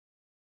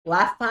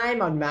Last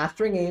time on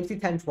Mastering AMC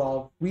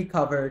 1012, we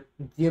covered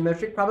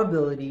geometric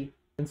probability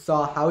and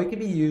saw how it can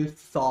be used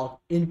to solve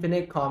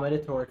infinite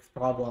combinatorics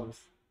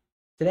problems.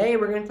 Today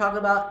we're going to talk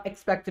about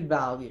expected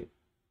value.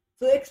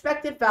 So the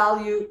expected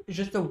value is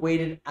just a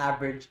weighted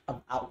average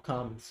of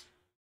outcomes.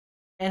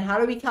 And how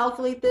do we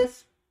calculate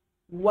this?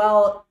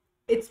 Well,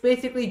 it's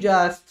basically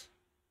just,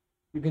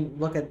 you can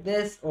look at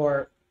this,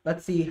 or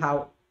let's see how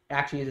it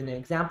actually is in an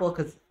example,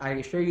 because I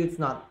assure you it's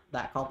not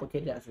that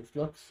complicated as it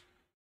looks.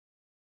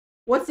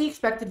 What's the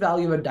expected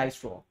value of a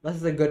dice roll? This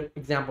is a good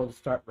example to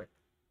start with.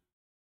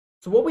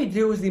 So what we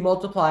do is we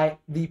multiply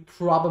the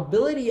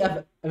probability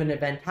of an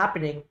event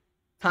happening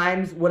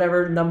times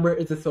whatever number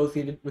is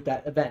associated with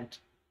that event.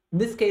 In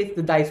this case,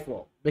 the dice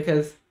roll,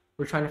 because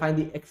we're trying to find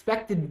the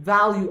expected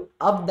value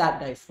of that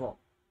dice roll.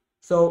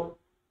 So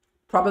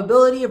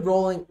probability of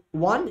rolling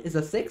 1 is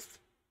a sixth.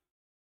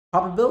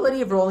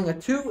 Probability of rolling a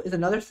 2 is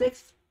another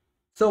sixth.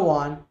 So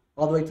on,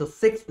 all the way till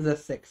 6 is a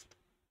sixth.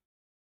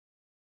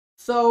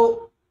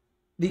 So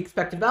the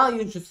expected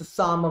value is just the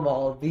sum of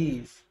all of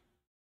these.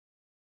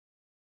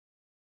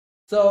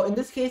 So in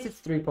this case, it's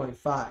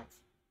 3.5.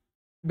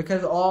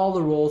 Because all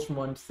the rolls from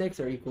 1 to 6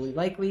 are equally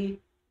likely.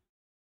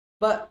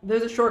 But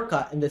there's a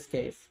shortcut in this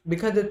case.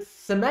 Because it's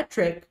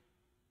symmetric,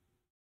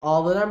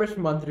 all the numbers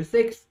from 1 through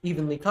 6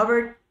 evenly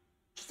covered,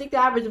 just take the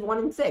average of 1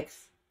 and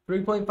 6.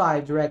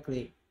 3.5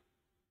 directly.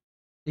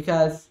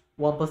 Because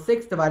 1 plus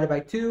 6 divided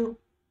by 2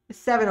 is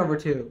 7 over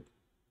 2.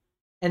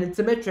 And it's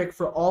symmetric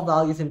for all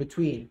values in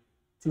between.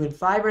 2 and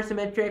 5 are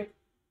symmetric,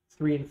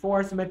 3 and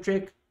 4 are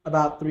symmetric,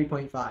 about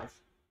 3.5.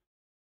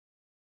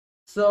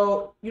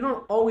 So you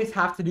don't always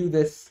have to do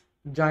this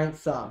giant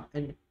sum.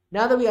 And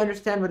now that we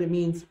understand what it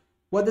means,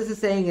 what this is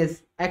saying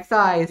is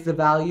xi is the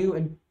value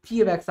and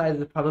p of xi is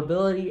the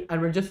probability, and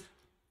we're just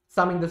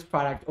summing this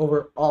product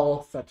over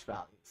all such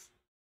values.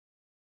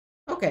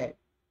 Okay,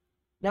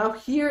 now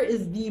here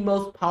is the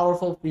most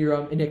powerful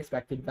theorem in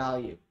expected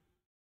value.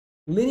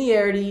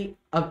 Linearity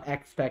of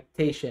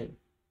expectation.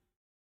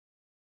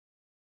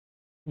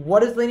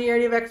 What is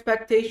linearity of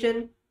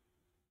expectation?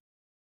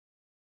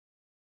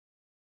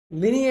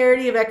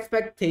 Linearity of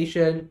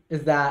expectation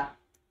is that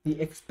the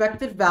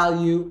expected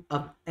value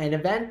of n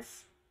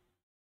events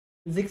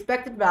is the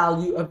expected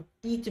value of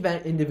each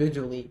event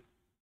individually.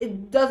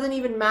 It doesn't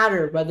even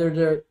matter whether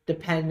they're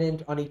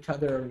dependent on each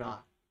other or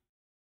not.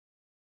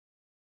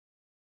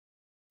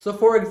 So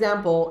for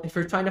example, if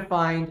you're trying to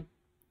find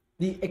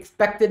the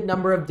expected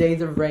number of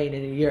days of rain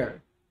in a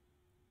year,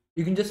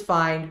 you can just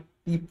find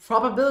the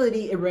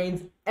probability it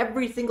rains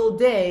every single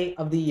day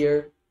of the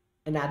year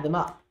and add them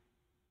up.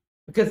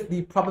 Because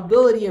the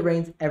probability it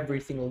rains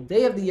every single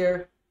day of the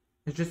year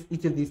is just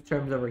each of these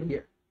terms over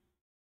here.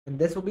 And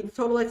this will be the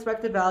total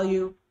expected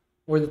value,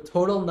 or the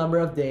total number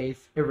of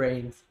days it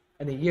rains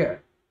in a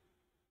year.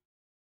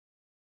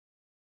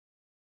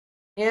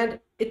 And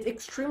it's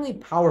extremely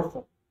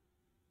powerful.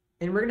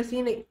 And we're going to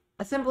see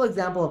a simple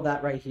example of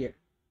that right here.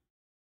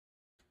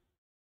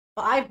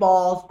 5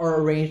 balls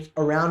are arranged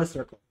around a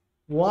circle.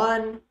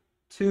 1,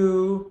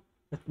 2,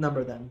 let's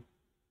number them.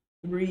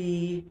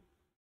 3,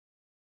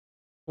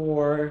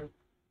 4,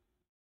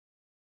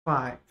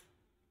 5.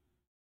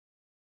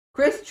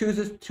 Chris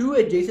chooses 2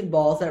 adjacent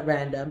balls at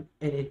random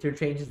and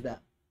interchanges them.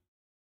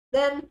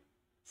 Then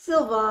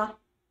Silva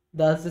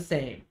does the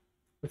same,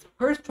 with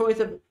her choice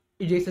of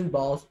adjacent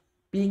balls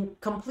being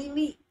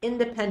completely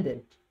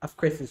independent of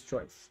Chris's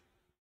choice.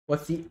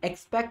 What's the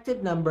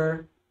expected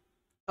number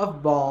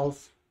of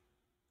balls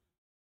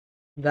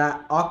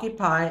that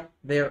occupy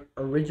their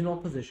original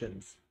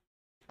positions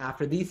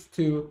after these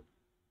 2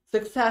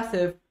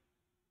 successive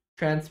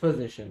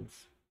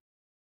transpositions?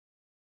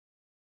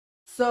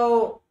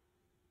 So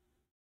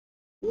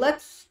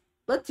let's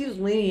use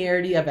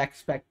linearity of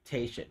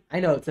expectation. I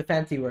know it's a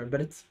fancy word,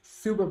 but it's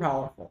super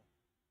powerful.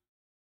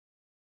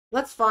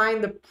 Let's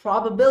find the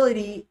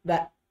probability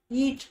that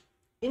each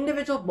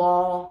individual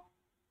ball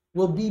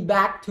will be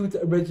back to its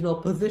original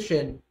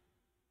position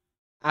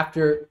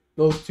after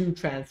those 2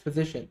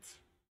 transpositions.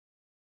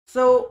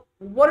 So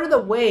what are the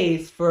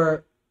ways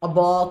for a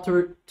ball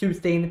to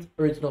stay in its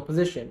original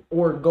position,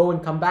 or go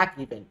and come back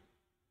even?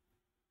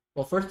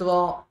 Well, first of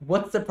all,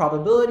 what's the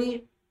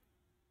probability?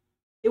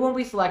 It won't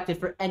be selected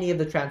for any of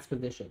the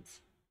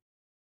transpositions.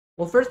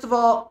 Well, first of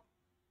all,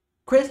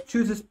 Chris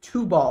chooses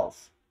 2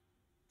 balls.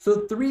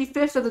 So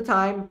 3/5 of the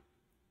time,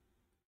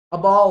 a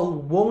ball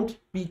won't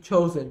be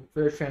chosen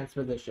for a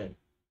transposition.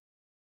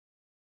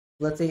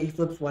 Let's say he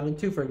flips 1 and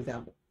 2, for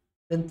example.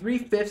 Then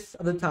 3/5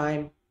 of the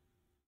time,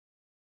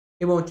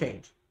 it won't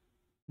change.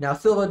 Now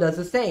Silva does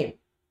the same.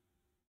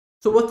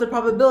 So what's the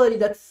probability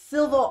that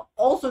Silva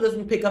also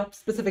doesn't pick up a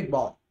specific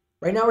ball?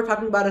 Right now we're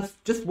talking about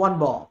just 1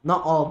 ball,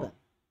 not all of them.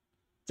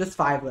 Just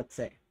 5, let's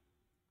say.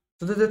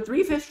 So there's a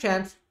 3/5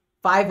 chance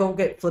 5 won't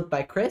get flipped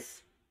by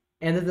Chris,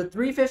 and there's a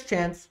 3/5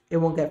 chance it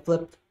won't get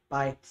flipped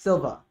by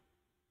Silva.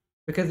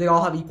 Because they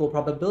all have equal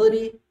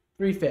probability,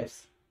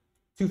 3/5.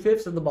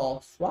 2/5 of the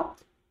ball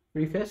swapped,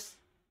 3/5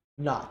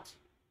 not.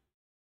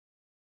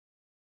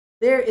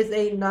 There is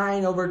a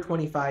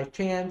 9/25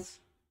 chance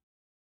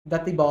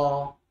that the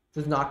ball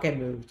does not get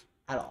moved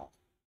at all.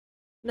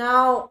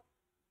 Now,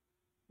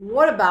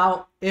 what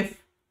about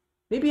if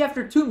maybe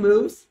after 2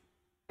 moves,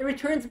 it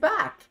returns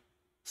back?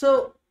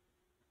 So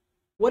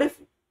what if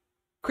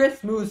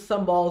Chris moves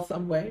some ball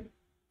some way,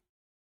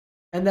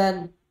 and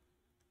then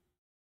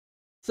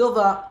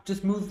Silva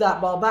just moves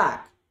that ball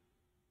back?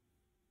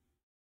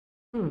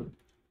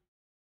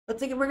 Let's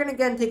take, we're gonna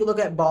again take a look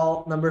at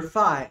ball number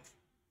 5.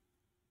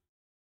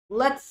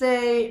 Let's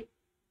say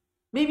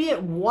maybe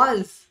it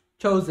was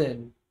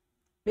chosen.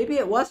 Maybe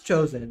it was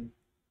chosen.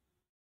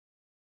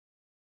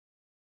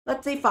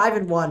 Let's say 5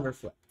 and 1 were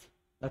flipped.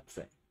 Let's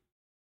say.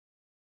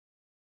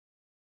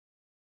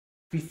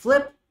 If we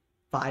flip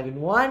 5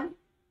 and 1,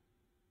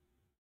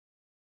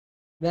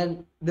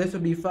 then this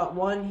would be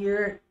 1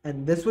 here,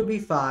 and this would be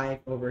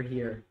 5 over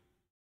here.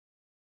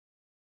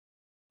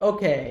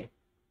 Okay.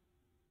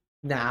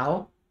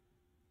 Now,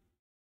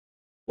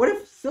 what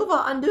if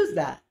Silva undoes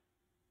that?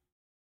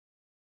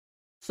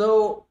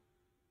 So,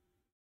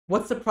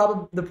 what's the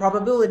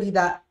probability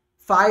that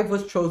 5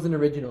 was chosen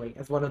originally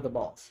as one of the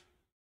balls?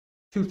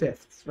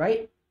 2/5,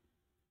 right?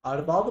 Out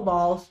of all the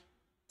balls,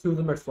 2 of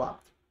them are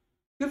swapped.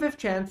 2/5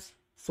 chance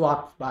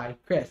swapped by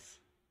Chris.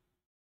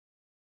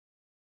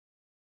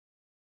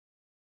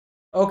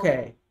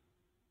 Okay.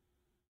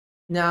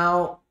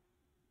 Now,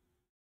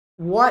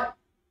 what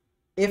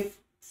if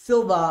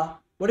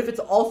it's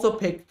also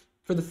picked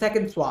for the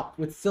second swap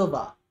with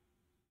Silva?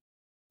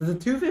 There's a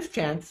 2/5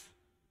 chance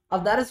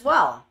of that as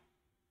well.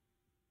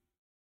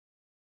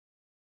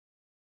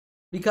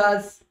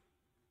 Because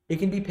it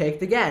can be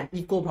picked again,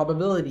 equal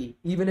probability,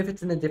 even if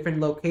it's in a different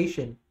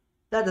location.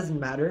 That doesn't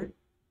matter.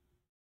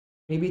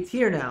 Maybe it's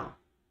here now.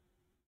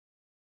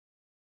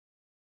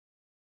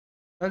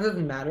 That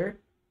doesn't matter.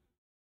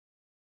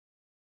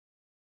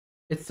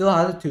 It still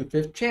has a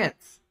 2/5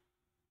 chance.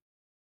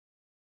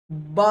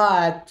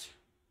 But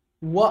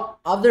what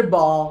other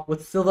ball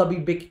would Silva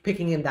be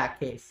picking in that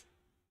case?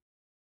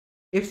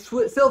 If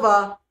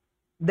Silva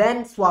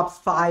then swaps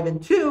 5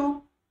 and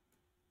 2,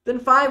 then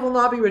 5 will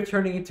not be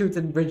returning it to its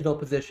original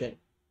position.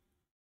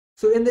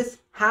 So in this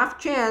half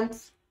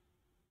chance,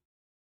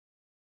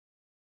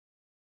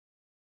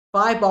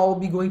 5 ball will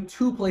be going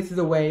 2 places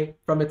away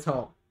from its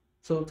home.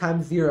 So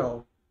times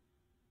 0.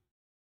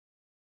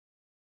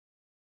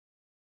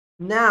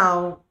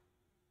 Now,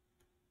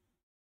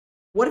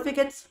 what if it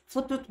gets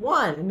flipped with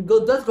 1 and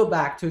does go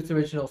back to its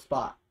original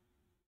spot?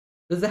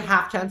 There's a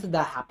half chance of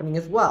that happening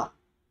as well.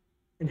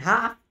 And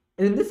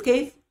in this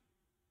case,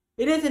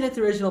 it is in its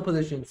original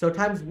position, so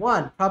times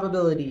 1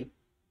 probability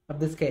of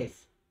this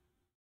case.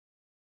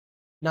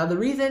 Now the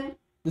reason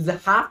there's a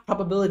half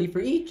probability for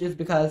each is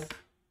because,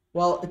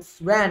 well,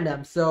 it's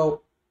random,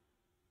 so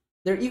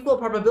they're equal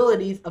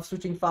probabilities of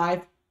switching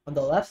 5 on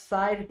the left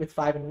side with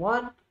 5 and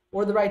 1,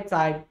 or the right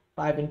side,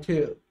 5 and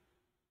 2.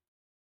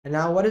 And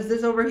now what is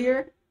this over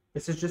here?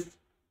 This is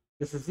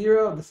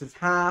 0, this is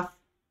half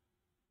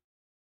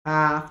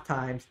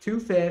times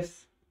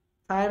 2/5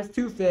 times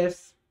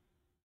 2/5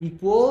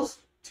 equals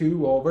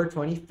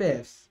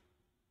 2/25.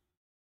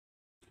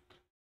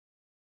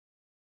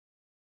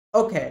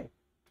 Okay,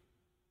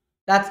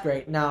 that's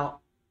great.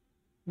 Now,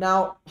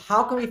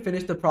 how can we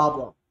finish the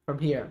problem from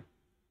here?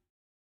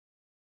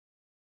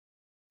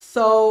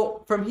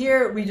 So from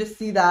here, we just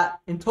see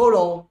that in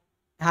total,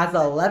 it has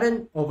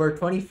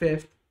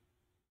 11/25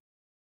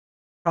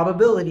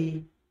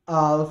 probability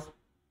of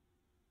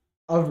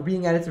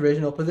being at its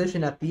original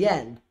position at the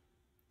end.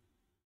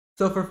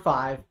 So for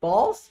 5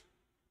 balls,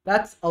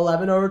 that's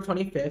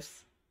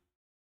 11/25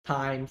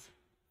 times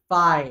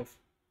 5.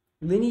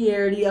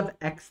 Linearity of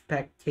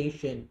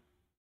expectation.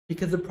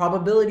 Because the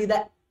probability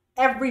that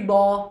every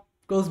ball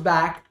goes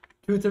back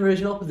to its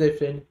original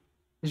position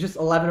is just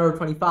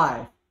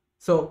 11/25.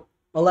 So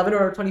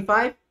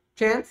 11/25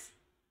 chance,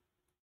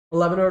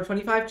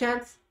 11/25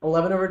 chance,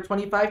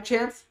 11/25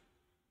 chance.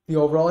 The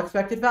overall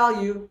expected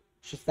value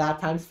is just that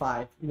times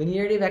 5.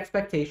 Linearity of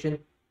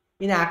expectation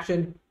in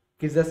action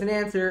gives us an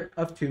answer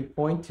of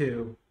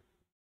 2.2.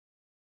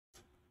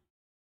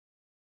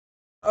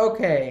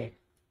 Okay,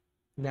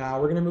 now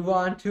we're going to move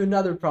on to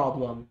another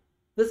problem.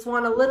 This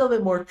one a little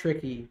bit more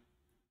tricky.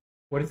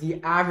 What is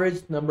the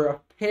average number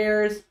of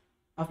pairs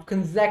of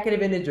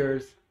consecutive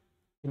integers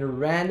in a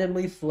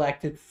randomly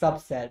selected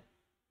subset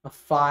of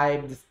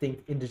 5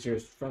 distinct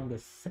integers from the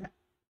set?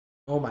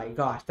 Oh my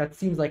gosh, that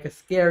seems like a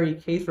scary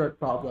casework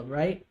problem,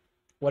 right?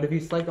 What if you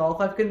select all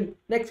 5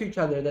 next to each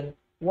other, then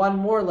 1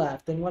 more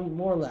left, then 1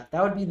 more left?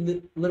 That would be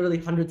literally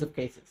hundreds of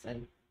cases,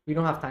 and we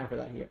don't have time for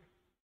that here.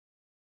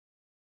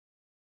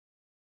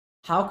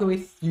 How can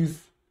we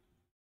use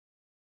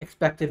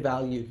expected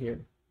value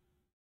here?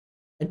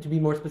 And to be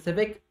more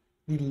specific,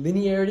 the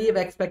linearity of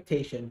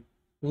expectation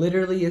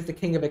literally is the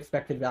king of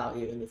expected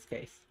value in this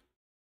case.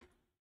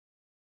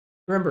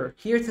 Remember,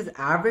 here it says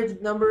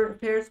average number of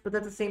pairs, but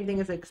that's the same thing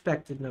as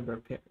expected number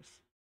of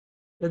pairs.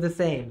 They're the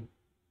same.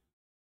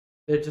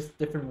 They're just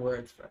different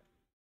words for it.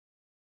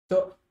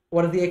 So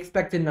what is the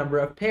expected number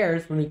of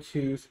pairs when we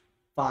choose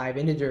 5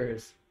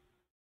 integers?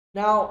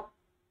 Now,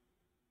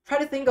 try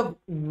to think of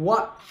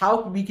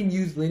how we can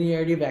use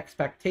linearity of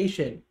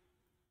expectation.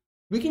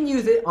 We can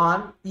use it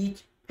on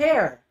each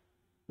pair.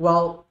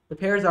 Well, the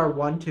pairs are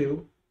 1,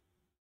 2,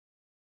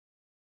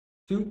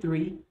 2,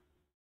 3,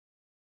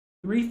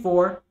 3,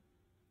 4,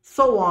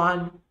 so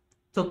on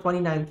till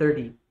 29,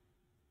 30.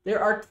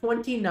 There are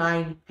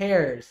 29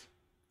 pairs.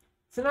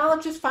 So now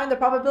let's just find the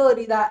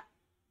probability that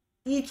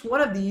each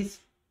one of these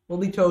will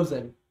be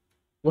chosen.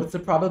 What's the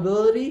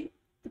probability?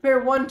 The pair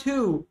 1,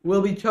 2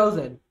 will be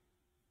chosen.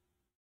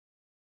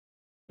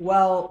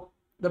 Well,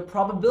 the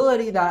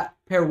probability that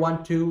pair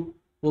 1, 2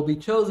 will be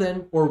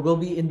chosen, or will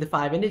be in the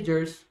 5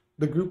 integers,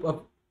 the group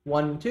of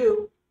 1 and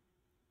 2,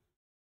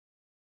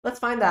 let's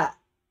find that.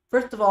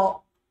 First of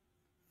all,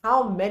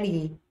 how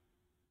many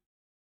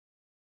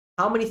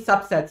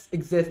subsets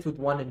exist with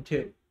 1 and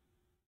 2?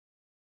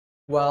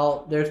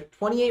 Well, there's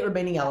 28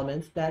 remaining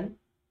elements then,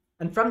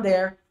 and from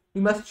there,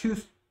 we must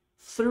choose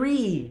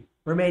 3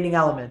 remaining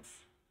elements,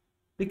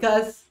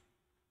 because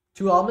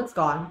 2 elements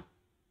gone,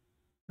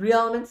 3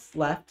 elements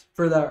left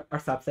for our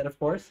subset, of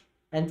course,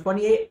 and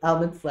 28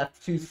 elements left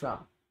to choose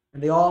from,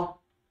 and they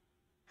all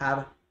have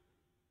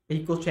an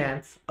equal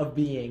chance of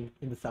being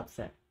in the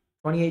subset.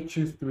 28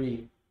 choose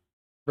 3,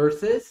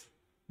 versus,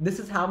 this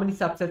is how many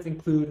subsets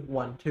include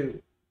 1,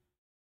 2,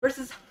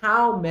 versus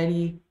how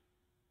many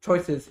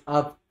choices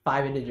of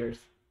 5 integers.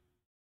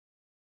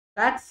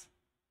 That's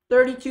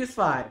 30 choose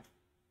 5.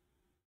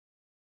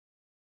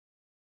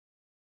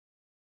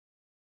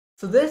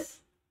 So this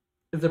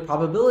is the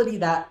probability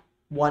that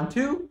 1,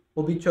 2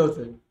 will be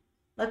chosen.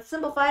 Let's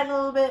simplify it a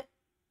little bit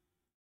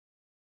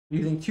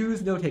using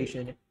choose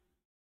notation.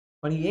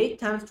 28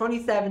 times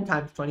 27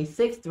 times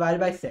 26 divided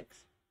by 6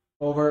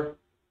 over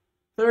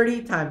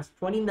 30 times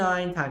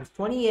 29 times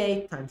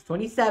 28 times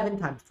 27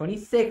 times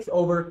 26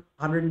 over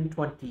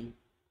 120.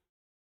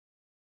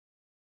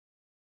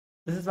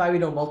 This is why we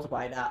don't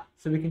multiply that,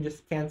 so we can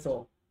just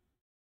cancel.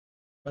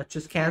 Let's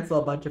just cancel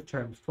a bunch of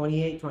terms.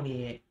 28,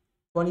 28,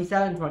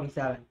 27,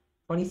 27,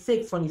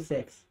 26,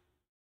 26.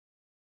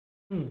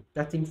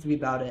 That seems to be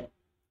about it.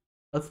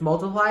 Let's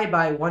multiply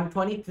by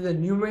 120 to the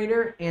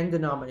numerator and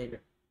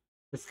denominator.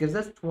 This gives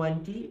us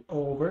 20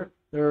 over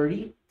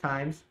 30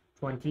 times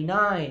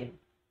 29.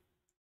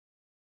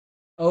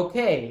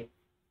 Okay.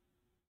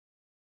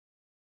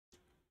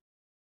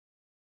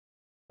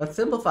 Let's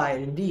simplify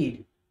it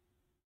indeed.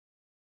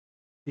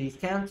 These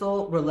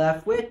cancel. We're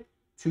left with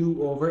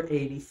 2 over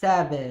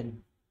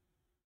 87.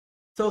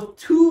 So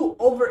 2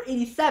 over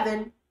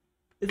 87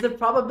 is the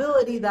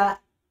probability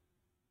that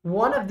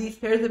one of these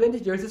pairs of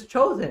integers is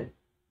chosen.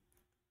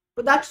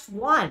 But that's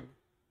one.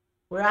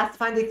 We're asked to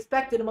find the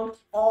expected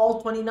amongst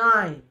all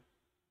 29.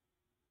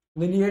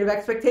 Linearity of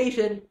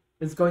expectation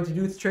is going to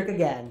do its trick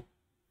again.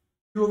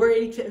 2 over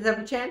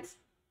 87 chance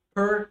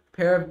per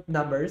pair of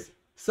numbers.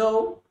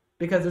 So,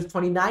 because there's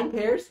 29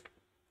 pairs,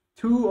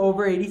 2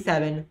 over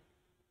 87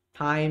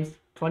 times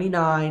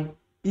 29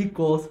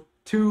 equals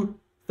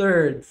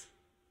 2/3.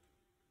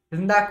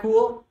 Isn't that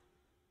cool?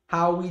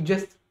 How we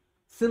just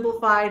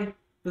simplified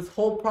this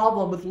whole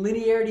problem with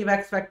linearity of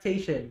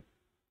expectation.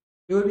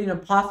 It would be an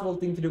impossible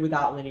thing to do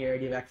without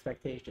linearity of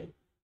expectation.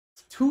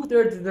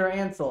 2/3 is their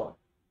answer.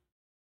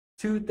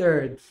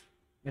 2/3.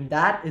 And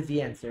that is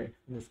the answer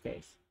in this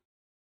case.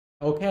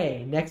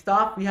 Okay, next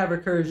off we have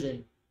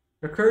recursion.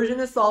 Recursion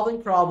is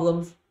solving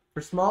problems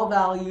for small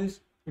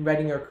values and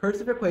writing a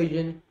recursive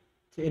equation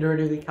to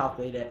iteratively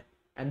calculate it.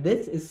 And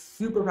this is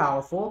super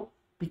powerful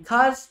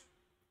because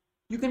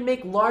you can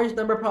make large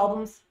number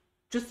problems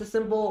just a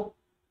simple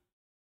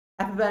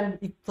f of n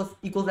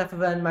equals f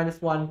of n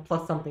minus 1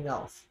 plus something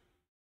else.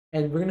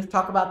 And we're going to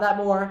talk about that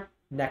more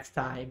next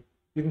time.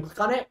 You can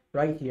click on it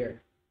right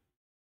here.